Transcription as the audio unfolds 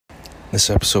This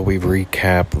episode, we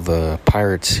recap the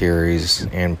Pirates series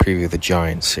and preview the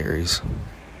Giants series.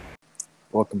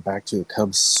 Welcome back to the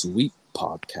Cubs Sweep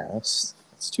podcast.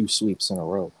 It's 2 sweeps in a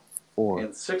row. 4.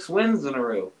 And 6 wins in a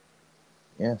row.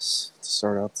 Yes, to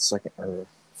start out the second, or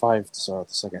 5 to start out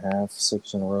the second half.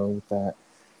 6 in a row with that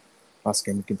last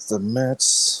game against the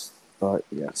Mets. But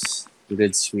yes, we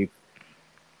did sweep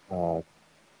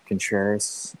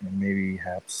Contreras and maybe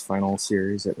Happ's final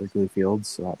series at Wrigley Field,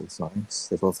 so that was nice.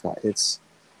 They both got hits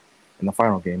in the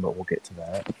final game, but we'll get to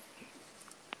that.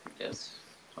 Yes.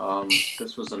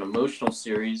 This was an emotional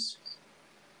series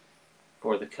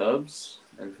for the Cubs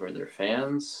and for their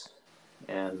fans,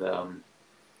 and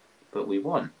but we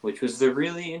won, which was the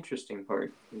really interesting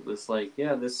part. It was like,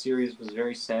 yeah, this series was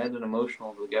very sad and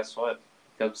emotional, but guess what?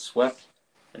 Cubs swept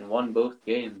and won both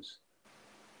games.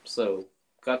 So,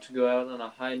 got to go out on a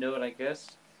high note, I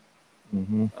guess.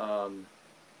 Mm-hmm.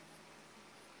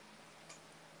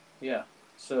 Yeah.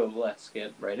 So let's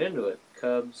get right into it.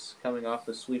 Cubs coming off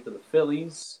the sweep of the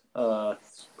Phillies,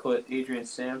 put Adrian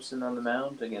Sampson on the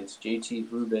mound against JT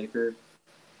Brubaker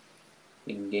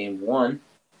in Game 1,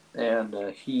 and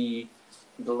he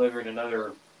delivered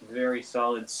another very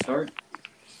solid start.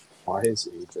 Why is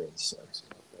Adrian Sampson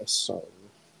a best starter?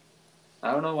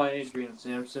 I don't know why Adrian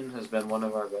Sampson has been one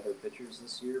of our better pitchers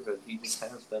this year, but he just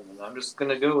has been, and I'm just going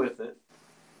to go with it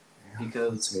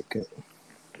because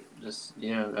just,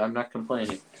 I'm not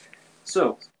complaining.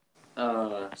 So,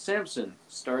 Sampson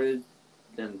started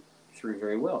and threw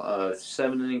very well.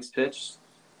 7 innings pitched,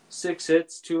 6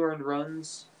 hits, 2 earned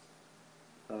runs,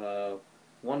 1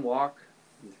 walk,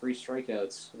 and 3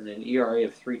 strikeouts, and an ERA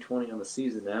of 3.20 on the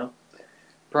season now.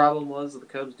 Problem was that the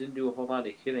Cubs didn't do a whole lot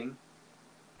of hitting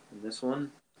in this one.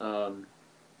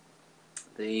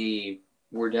 They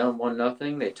were down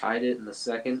 1-0. They tied it in the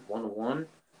second, 1-1.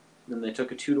 Then they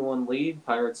took a 2-1 lead.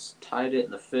 Pirates tied it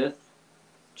in the fifth,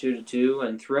 2-2.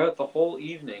 And throughout the whole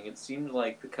evening, it seemed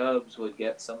like the Cubs would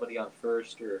get somebody on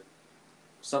first or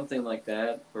something like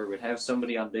that, or would have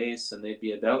somebody on base and they'd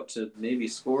be about to maybe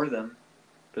score them,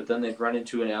 but then they'd run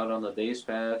into an out on the base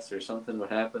pass or something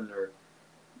would happen, or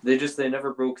they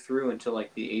never broke through until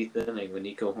like the 8th inning when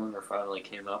Nico Horner finally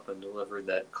came up and delivered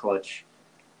that clutch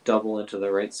double into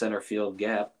the right center field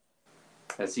gap,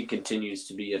 as he continues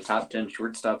to be a top 10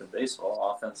 shortstop in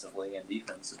baseball, offensively and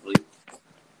defensively.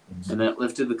 Mm-hmm. And that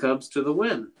lifted the Cubs to the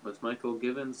win, with Michael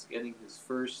Givens getting his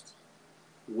first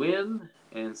win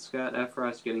and Scott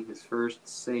Effross getting his first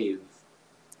save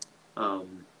of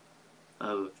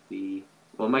the...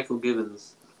 Well, Michael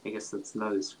Givens, I guess that's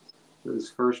not his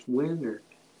first win, or...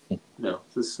 No,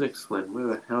 it's the 6th win. Where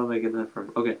the hell did I get that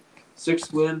from? Okay,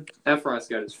 6th win. Effross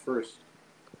got his first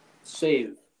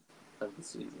save of the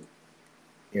season.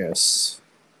 Yes.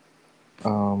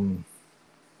 Cubs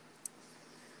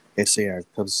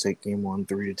take game 1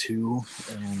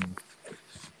 3-2, and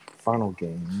final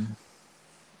game,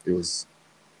 it was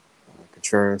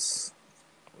Contreras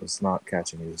was not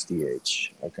catching his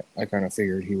DH. I kind of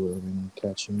figured he would have been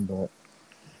catching, but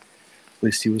at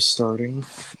least he was starting.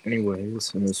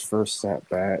 Anyways, in his first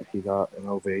at-bat, he got an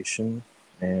ovation,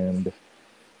 and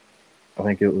I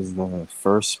think it was the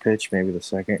first pitch, maybe the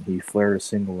second, he flared a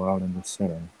single out in the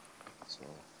center. So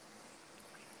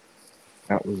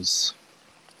that was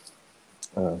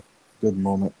a good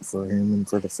moment for him and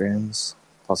for the fans.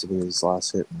 Possibly his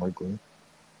last hit in Wrigley.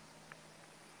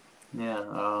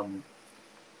 Yeah,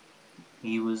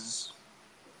 he was...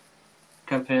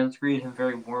 Cub fans greeted him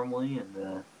very warmly,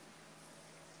 and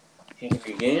he had a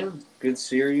good game, good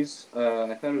series.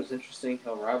 I thought it was interesting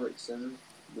how Robertson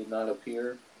did not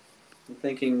appear. I'm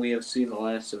thinking we have seen the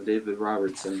last of David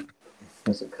Robertson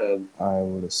as a Cub. I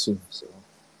would assume so.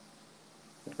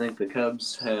 I think the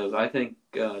Cubs have... I think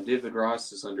David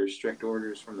Ross is under strict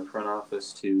orders from the front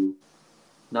office to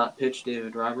not pitch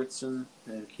David Robertson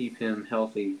and keep him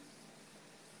healthy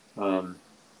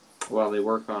while they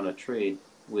work on a trade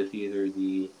with either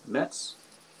the Mets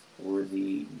or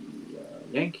the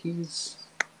Yankees.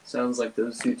 Sounds like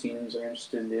those 2 teams are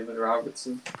interested in David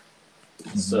Robertson.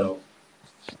 Mm-hmm. So,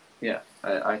 yeah,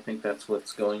 I think that's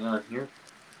what's going on here.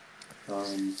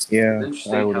 Yeah,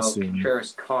 interesting I would how assume.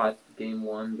 Contreras caught Game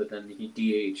 1, but then he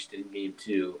DH'd in Game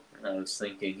 2. And I was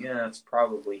thinking, yeah, that's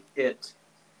probably it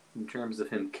in terms of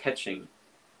him catching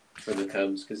for the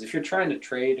Cubs. Because if you're trying to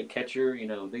trade a catcher,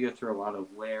 they go through a lot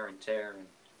of wear and tear. And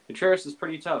Contreras is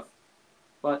pretty tough.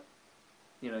 But,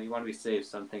 you want to be safe.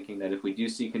 So I'm thinking that if we do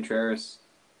see Contreras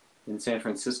in San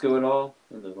Francisco at all,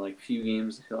 in the few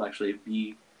games he'll actually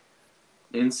be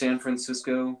in San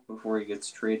Francisco before he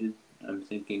gets traded, I'm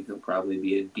thinking he'll probably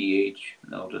be a DH,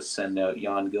 and they'll just send out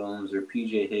Yan Gomes or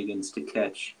PJ Higgins to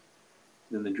catch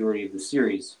the majority of the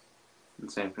series. in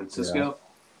San Yeah. Francisco.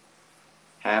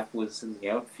 Happ was in the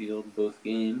outfield both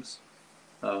games.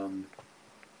 Um,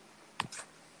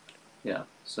 yeah,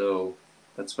 so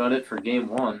that's about it for game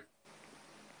one.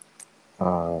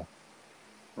 Uh,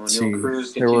 O'Neal see,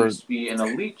 Cruz there were continues to be an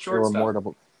elite there were more shortstop.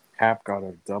 double. Happ got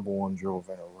a double and drove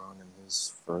in a run in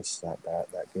his first at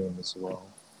bat that game as well.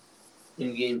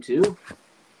 In game two?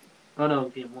 Oh no,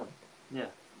 game one. Yeah,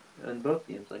 in both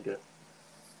games, I guess.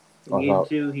 In I game thought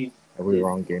two, he we did. were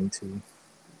on game two.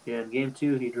 Yeah, in game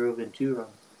two, he drove in 2 runs.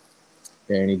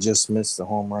 And he just missed the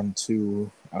home run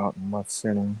two out in left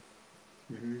center,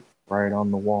 Mm-hmm. right on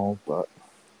the wall. But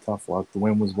tough luck. The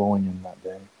wind was blowing in that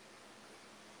day.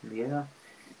 Yeah.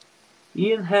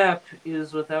 Ian Happ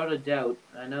is without a doubt.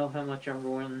 I know how much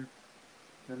everyone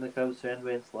in the Cubs fan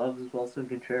base loves Willson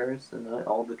Contreras, and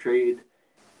all the trade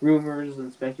rumors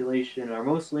and speculation are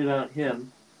mostly about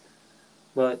him.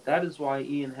 But that is why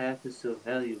Ian Happ is so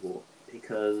valuable,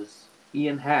 because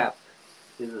Ian Happ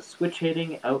is a switch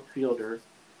hitting outfielder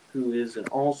who is an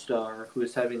all star, who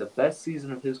is having the best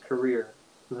season of his career,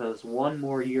 who has one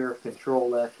more year of control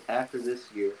left after this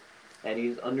year, and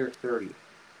he's under 30.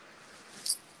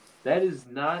 That is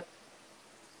not,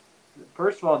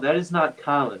 first of all, that is not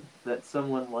common that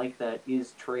someone like that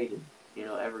is traded,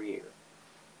 every year.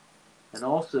 And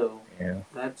also, Yeah.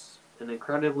 that's an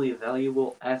incredibly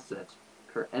valuable asset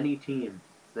for any team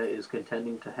that is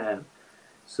contending to have.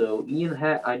 So Ian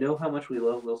Happ, I know how much we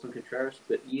love Willson Contreras,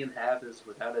 but Ian Happ is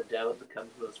without a doubt the Cubs'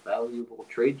 most valuable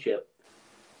trade chip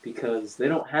because they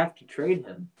don't have to trade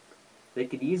him. They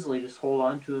could easily just hold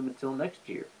on to him until next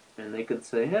year. And they could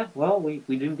say, yeah, well, we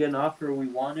didn't get an offer we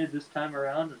wanted this time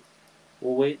around, and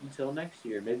we'll wait until next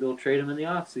year. Maybe we'll trade him in the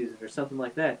offseason or something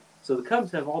like that. So the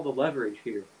Cubs have all the leverage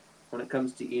here when it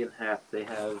comes to Ian Happ. They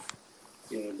have,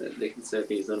 they can say,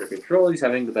 okay, he's under control. He's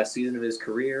having the best season of his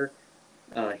career.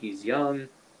 He's young.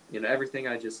 Everything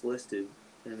I just listed.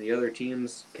 And the other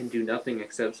teams can do nothing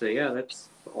except say, yeah, that's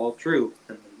all true.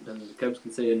 And then the Cubs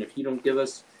can say, and if you don't give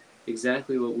us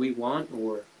exactly what we want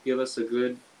or give us a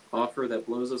good offer that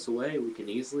blows us away, we can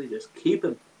easily just keep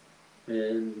him.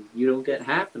 And you don't get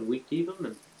Happ, and we keep him,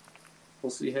 and we'll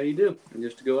see how you do, and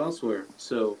just to go elsewhere.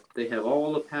 So they have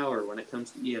all the power when it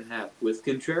comes to Ian Happ. With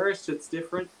Contreras, it's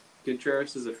different.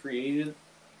 Contreras is a free agent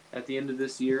at the end of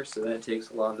this year, so that takes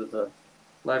a lot of the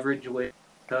leverage away from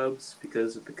the Cubs,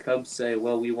 because if the Cubs say,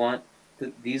 well, we want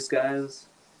these guys,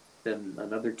 then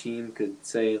another team could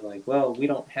say, like, well, we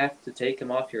don't have to take him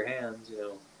off your hands.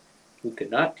 We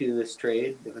could not do this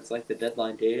trade if it's like the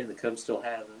deadline day and the Cubs still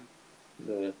have him.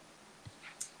 The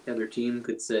other team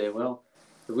could say, well,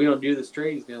 if we don't do this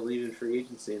trade, he's going to leave in free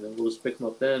agency, and then we'll just pick him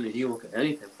up then, and you won't get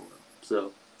anything for him.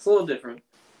 So it's a little different.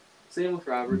 Same with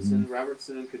Mm-hmm. Robertson.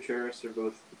 Robertson and Contreras are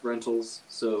both rentals,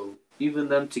 so even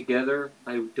them together,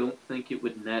 I don't think it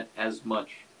would net as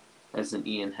much as an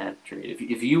Ian Happ trade.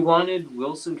 If you wanted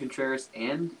Willson Contreras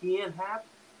and Ian Happ,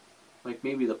 like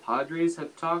maybe the Padres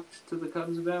have talked to the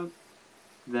Cubs about,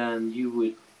 then you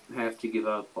would have to give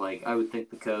up. Like, I would think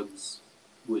the Cubs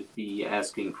would be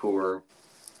asking for,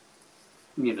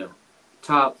 you know,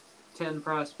 top 10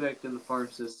 prospect in the farm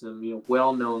system,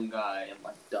 well known guy in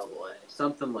like double A,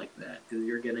 something like that. Because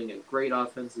you're getting a great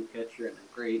offensive catcher and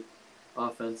a great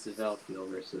offensive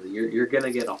outfielder. So you're going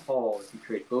to get a haul if you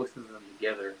trade both of them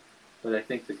together. But I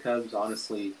think the Cubs,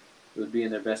 honestly, it would be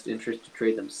in their best interest to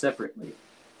trade them separately.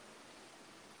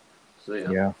 So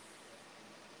yeah. Yeah.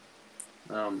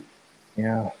 Um,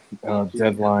 Yeah. Game two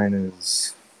Deadline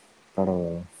is about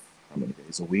how many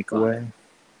days? A week 5. away?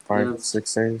 Yeah, 5,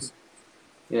 6 days?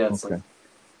 it's like, Okay.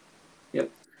 yep,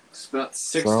 it's about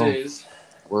 6 So days.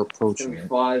 we're It's gonna approaching be it.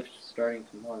 5 starting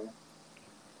tomorrow.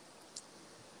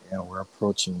 Yeah, we're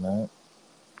approaching that.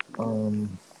 Yeah.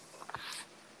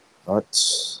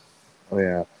 But oh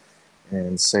yeah,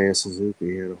 and Seiya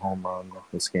Suzuki hit a home run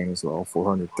this game as well,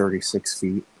 436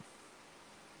 feet.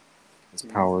 His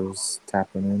Mm-hmm. power's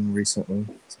tapping in recently,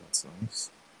 so that's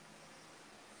nice.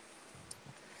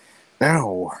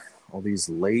 Now, all these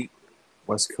late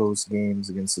West Coast games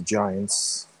against the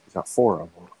Giants, we got 4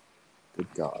 of them. Good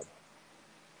God.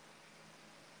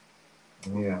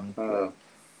 Yeah. Okay.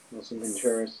 Willson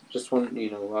Contreras. Just when,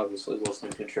 obviously Willson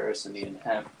Contreras and Ian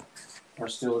Happ are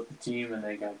still with the team, and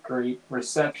they got great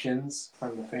receptions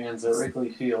from the fans at Wrigley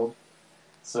Field.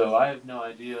 So I have no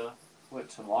idea what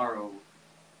tomorrow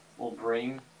will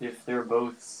bring if they're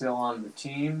both still on the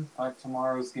team at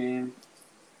tomorrow's game.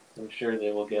 I'm sure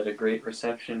they will get a great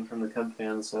reception from the Cub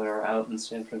fans that are out in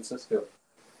San Francisco.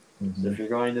 So Mm-hmm. if you're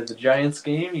going to the Giants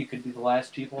game, you could be the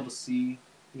last people to see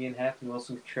Ian Happ and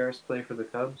Willson Contreras play for the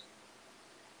Cubs.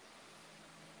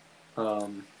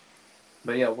 Um,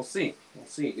 But yeah, we'll see. We'll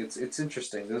see. It's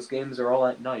interesting. Those games are all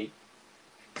at night,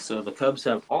 so the Cubs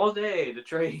have all day to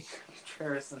trade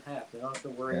Contreras and Happ. They don't have to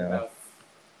worry Yeah. about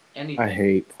I anything.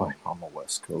 hate playing on the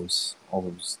West Coast. All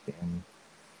those damn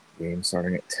games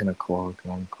starting at 10 o'clock,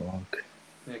 9 o'clock.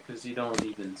 Yeah, because you don't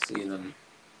even see them.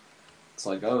 It's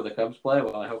like, oh, the Cubs play.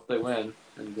 Well, I hope they win,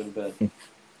 and you go to bed.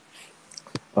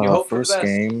 You hope for the First best.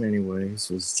 game, anyways,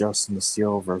 was Justin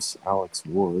Steele versus Alex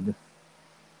Wood.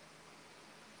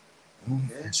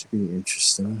 Yeah, That should be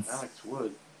interesting. Alex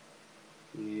Wood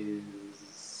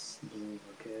is doing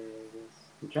okay.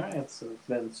 The Giants have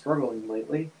been struggling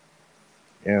lately.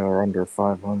 Yeah, or under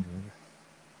 500.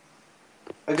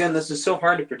 Again, this is so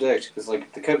hard to predict because, like,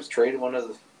 if the Cubs trade one of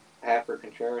the Happ or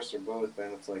Contreras or both,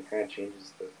 then it's like kind of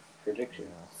changes the prediction.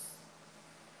 Yeah.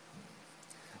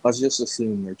 Let's just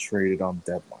assume they're traded on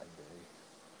deadline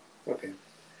day. Okay.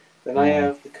 Then I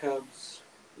have the Cubs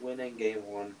winning game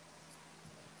one.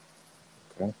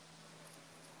 Okay.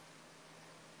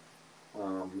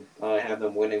 I have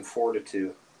them winning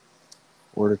 4-2.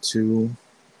 4-2.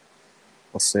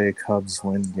 I'll say Cubs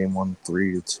win game one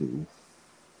 3-2. It'd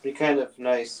be kind of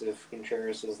nice if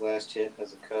Contreras' last hit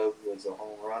as a Cub was a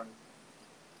home run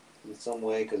in some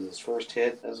way because his first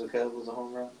hit as a Cub was a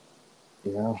home run.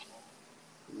 Yeah.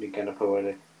 It'd be kind of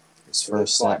poetic. His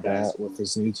first at bat with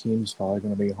his new team is probably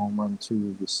going to be a home run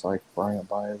too, just like Bryant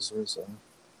Baez or so.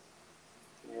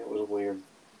 Yeah, it was weird.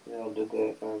 They all did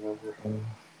that, I remember.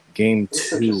 Game It was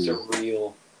 2. such a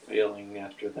surreal feeling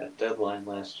after that deadline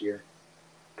last year.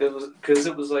 Because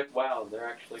it was like, wow, they're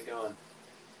actually gone.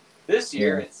 This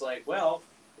year, it's like, well,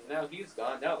 now he's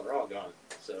gone, now they're all gone.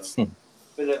 So,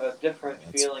 bit of a different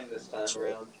feeling this time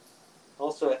around.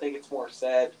 Also, I think it's more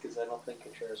sad because I don't think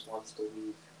Contreras wants to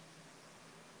leave.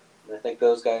 And I think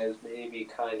those guys maybe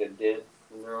kind of did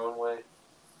in their own way.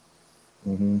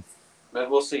 Mm-hmm. But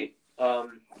we'll see.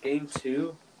 Game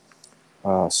 2.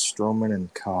 Stroman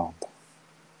and Cobb.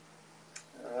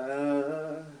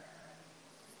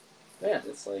 Man,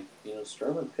 it's like,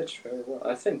 Stroman pitched very well.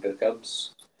 I think the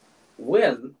Cubs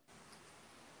win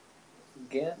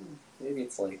again. Maybe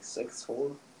it's like 6-4.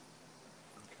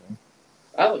 Okay.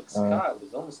 Alex Cobb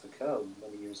was almost a Cub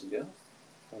many years ago.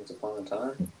 Once upon a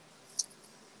time.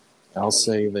 I'll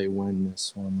say they win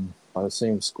this one by the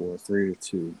same score,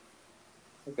 3-2.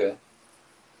 Okay.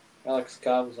 Alex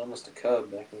Cobb was almost a Cub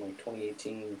back in like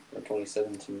 2018 or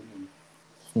 2017.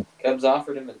 Cubs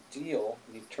offered him a deal,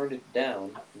 and he turned it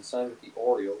down and signed with the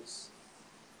Orioles.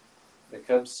 The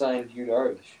Cubs signed Yu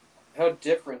Darvish. How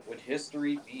different would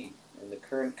history be and the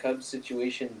current Cubs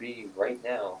situation be right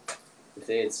now if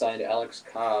they had signed Alex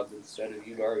Cobb instead of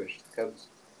Yu Darvish? The Cubs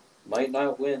might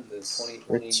not win the 2020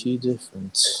 pretty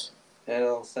different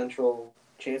NL Central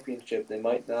Championship. They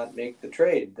might not make the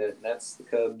trade. That's the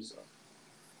Cubs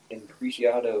in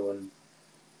Preciado and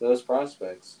those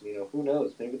prospects. Who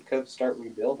knows? Maybe the Cubs start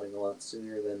rebuilding a lot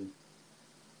sooner than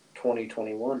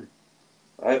 2021.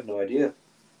 I have no idea.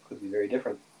 Could be very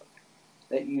different.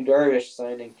 That Yu Darvish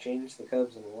signing changed the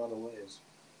Cubs in a lot of ways.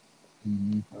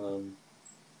 Mm-hmm.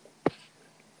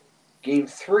 Game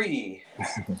 3,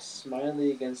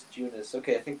 Smiley against Junis.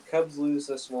 Okay, I think the Cubs lose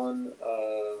this one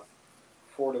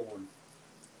 4-1.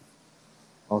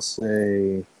 I'll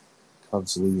say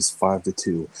Cubs lose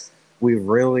 5-2. We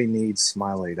really need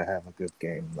Smiley to have a good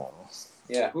game, though.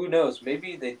 Yeah, who knows?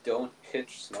 Maybe they don't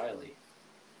pitch Smiley.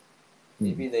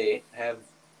 Maybe they have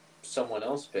someone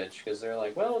else pitch because they're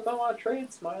like, well, don't want to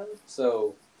trade Smiley.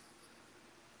 So,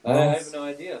 I have no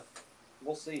idea.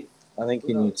 We'll see. I think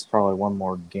he needs probably one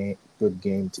more good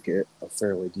game to get a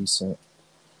fairly decent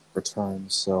return.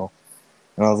 So,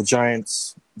 the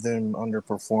Giants, them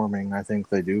underperforming, I think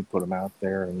they do put him out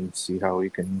there and see how he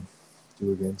can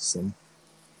do against them.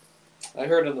 I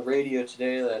heard on the radio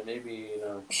today that maybe,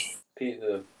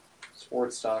 the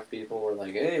sports talk people were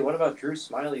like, hey, what about Drew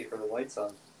Smiley for the White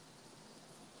Sox?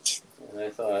 And I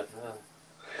thought,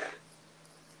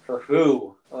 for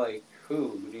who? Like,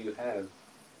 who do you have?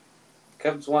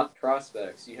 Cubs want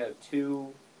prospects. You have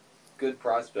 2 good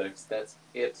prospects. That's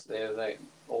it. They have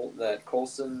that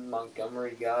Colson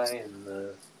Montgomery guy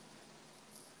and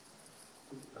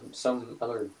some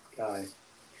other guy.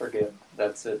 Forget.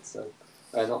 That's it. So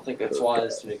I don't think it's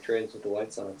wise to make trades with the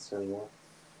White Sox anymore.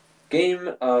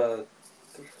 Game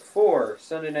 4,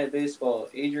 Sunday Night Baseball.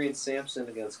 Adrian Sampson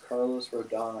against Carlos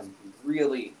Rodon.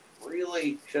 Really,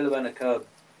 really should have been a Cub.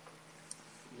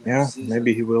 Yeah,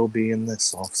 maybe he will be in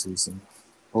this offseason.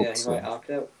 Yeah, he might opt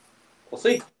out. We'll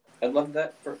see. I'd love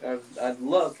for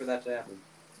that to happen.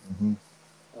 Mm-hmm.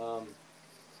 I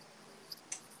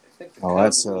think the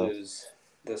Cubs lose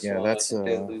this one. Yeah, that's I think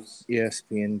they lose.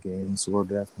 ESPN game, so we're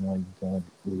definitely going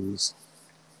to lose.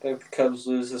 I think the Cubs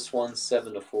lose this one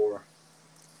 7-4.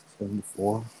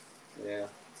 7-4. Yeah.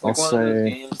 It's I'll like one of those say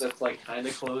games that's like kind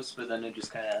of close, but then it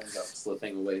just kind of ends up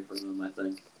slipping away from them, I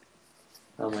think.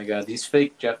 Oh my god, these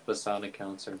fake Jeff Passan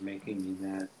accounts are making me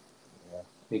mad. yeah.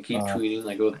 They keep tweeting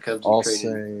like, "Oh, the Cubs have I'll traded."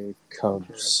 say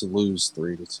Cubs lose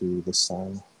 3-2 this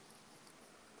time.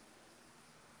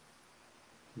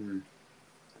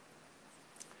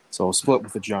 So split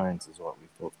with the Giants is what we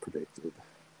both predicted.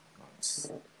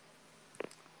 Nice.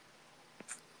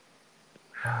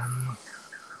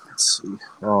 Let's see.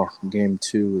 Oh, game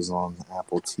 2 is on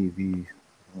Apple TV.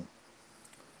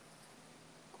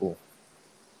 Cool.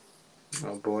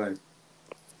 Oh boy,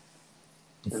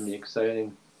 it's gonna be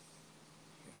exciting.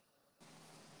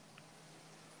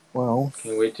 Well,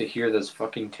 Can't wait to hear those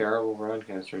fucking terrible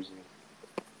broadcasters again.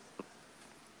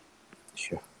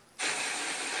 yeah.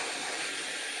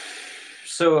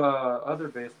 So, other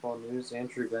baseball news: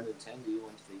 Andrew Benintendi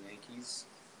went to the Yankees,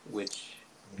 which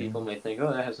people may think,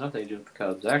 "Oh, that has nothing to do with the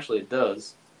Cubs." Actually, it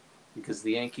does, because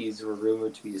the Yankees were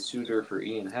rumored to be a suitor for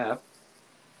Ian Happ,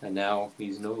 and now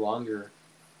he's no longer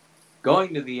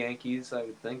going to the Yankees. I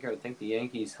would think the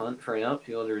Yankees' hunt for an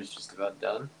outfielder is just about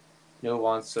done. No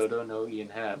Juan Soto, no Ian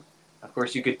Happ. Of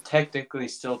course, you could technically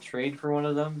still trade for one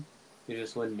of them. It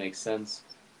just wouldn't make sense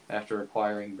after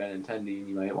acquiring Benintendi.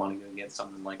 You might want to go get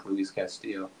someone like Luis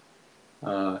Castillo.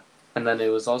 And then it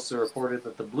was also reported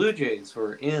that the Blue Jays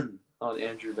were in on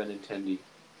Andrew Benintendi,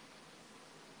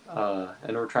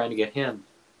 and were trying to get him,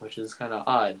 which is kind of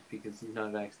odd because he's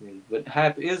not vaccinated. But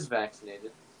Happ is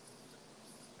vaccinated.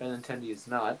 Benintendi is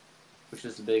not, which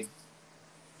is a big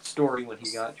story when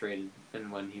he got traded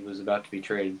and when he was about to be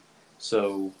traded.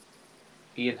 So,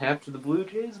 Ian Happ to the Blue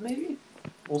Jays, maybe?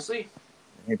 We'll see.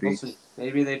 Maybe. We'll see.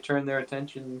 Maybe they turn their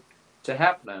attention to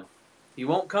Happ now. He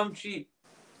won't come cheap,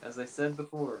 as I said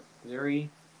before. Very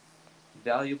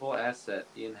valuable asset,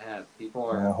 Ian Happ. People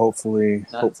are hopefully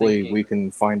thinking. we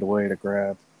can find a way to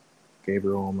grab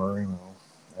Gabriel Moreno.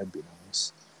 That'd be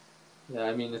nice. Yeah,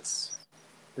 I mean, this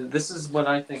is what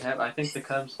I think. I think the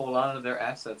Cubs hold on to their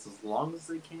assets as long as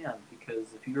they can,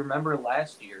 because if you remember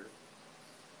last year,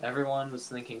 everyone was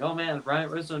thinking, "Oh man,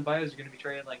 Bryant Rizzo and Baez are going to be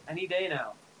traded like any day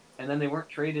now," and then they weren't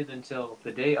traded until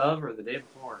the day of or the day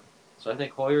before. So I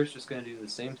think Hoyer's just going to do the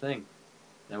same thing,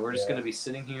 and we're just going to be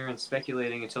sitting here and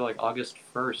speculating until like August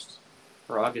 1st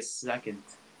or August 2nd,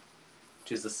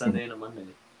 which is a Sunday and a Monday.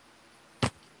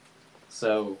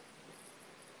 So,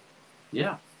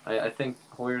 yeah, I think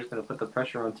Hoyer's going to put the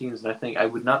pressure on teams, and I think I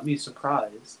would not be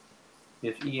surprised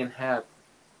if Ian Happ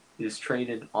is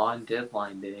traded on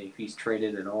deadline day, if he's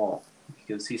traded at all,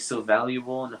 because he's so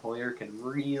valuable, and Hoyer can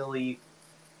really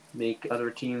make other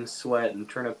teams sweat and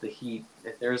turn up the heat.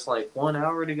 If there's like 1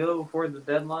 hour to go before the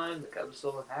deadline, the Cubs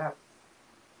still have Happ.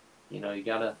 You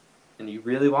gotta, and you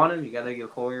really want him, you gotta give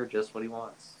Hoyer just what he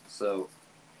wants. So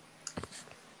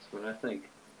that's what I think.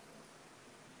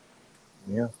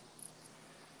 Yeah.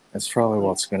 That's probably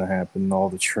what's going to happen. All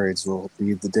the trades will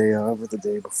be the day of or the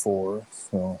day before.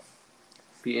 So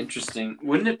Be interesting.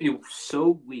 Wouldn't it be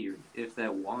so weird if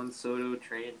that Juan Soto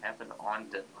trade happened on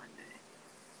deadline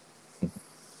day?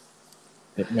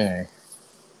 it may.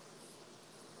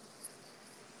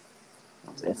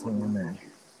 Definitely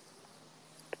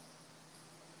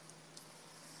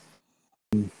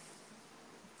may.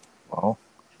 Well,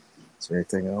 is there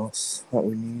anything else that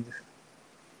we need?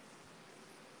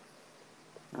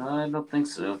 I don't think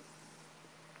so.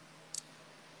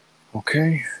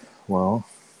 Okay. Well,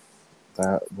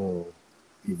 that will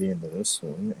be the end of this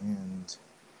one. And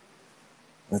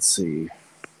let's see.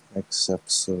 Next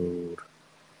episode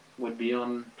Would be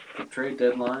on the trade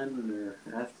deadline or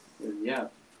after, yeah,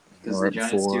 because the right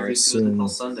Giants before, I series goes until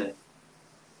assume. Sunday.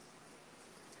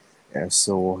 Yeah,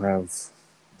 so we'll have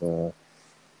the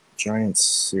Giants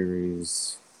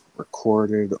series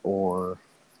recorded or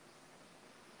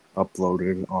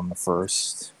uploaded on the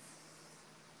 1st.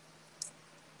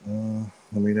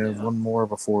 We'd have one more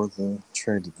before the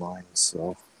trade deadline,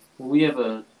 so. Well, we have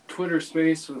a Twitter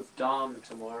space with Dom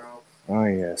tomorrow. Oh,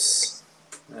 yes.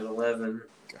 At 11.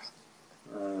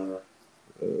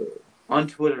 On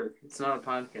Twitter. It's not a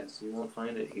podcast, so you won't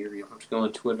find it here. You'll have to go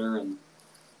on Twitter and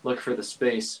look for the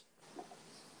space.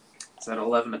 It's at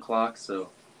 11 o'clock, so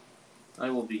I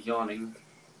will be yawning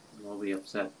and I'll be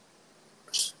upset.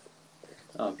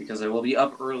 Because I will be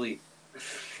up early. I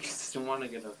just don't want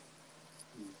to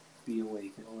be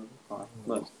awake at 11 o'clock.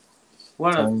 But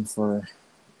time for.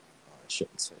 I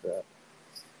shouldn't say that.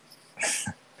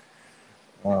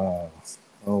 Oh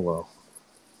well.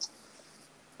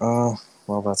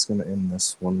 Well, that's going to end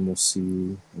this one. We'll see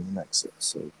you in the next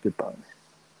episode. Goodbye.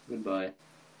 Goodbye.